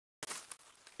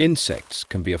Insects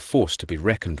can be a force to be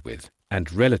reckoned with,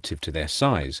 and relative to their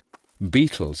size,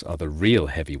 beetles are the real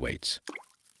heavyweights,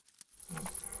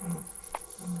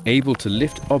 able to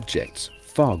lift objects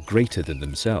far greater than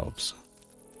themselves.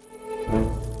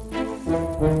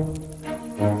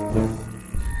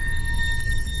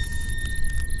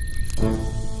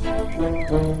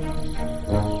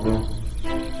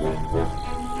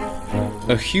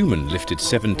 A human lifted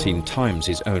 17 times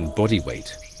his own body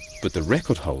weight, but the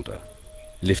record holder,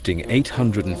 lifting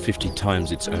 850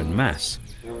 times its own mass,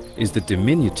 is the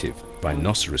diminutive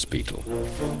rhinoceros beetle.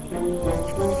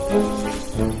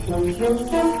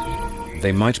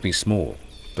 They might be small,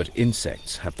 but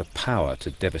insects have the power to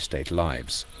devastate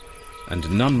lives, and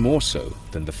none more so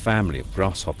than the family of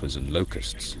grasshoppers and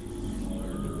locusts.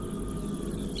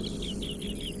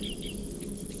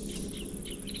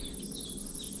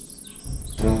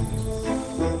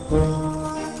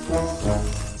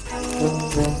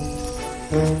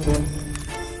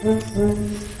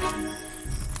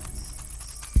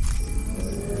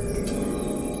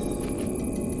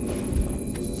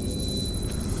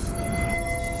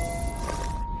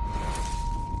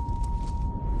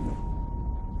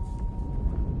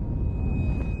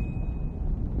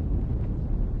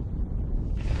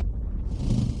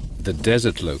 The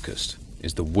desert locust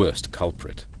is the worst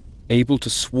culprit, able to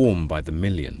swarm by the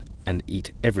million and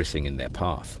eat everything in their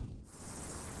path.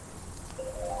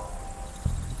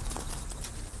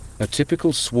 A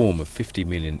typical swarm of 50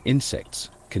 million insects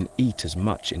can eat as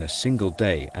much in a single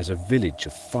day as a village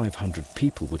of 500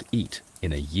 people would eat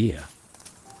in a year.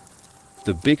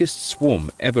 The biggest swarm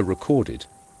ever recorded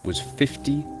was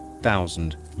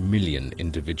 50,000 million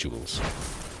individuals.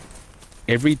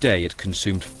 Every day it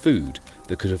consumed food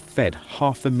that could have fed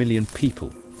 500,000 people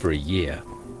for a year.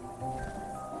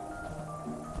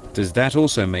 Does that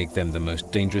also make them the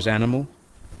most dangerous animal?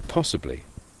 Possibly,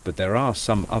 but there are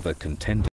some other contenders.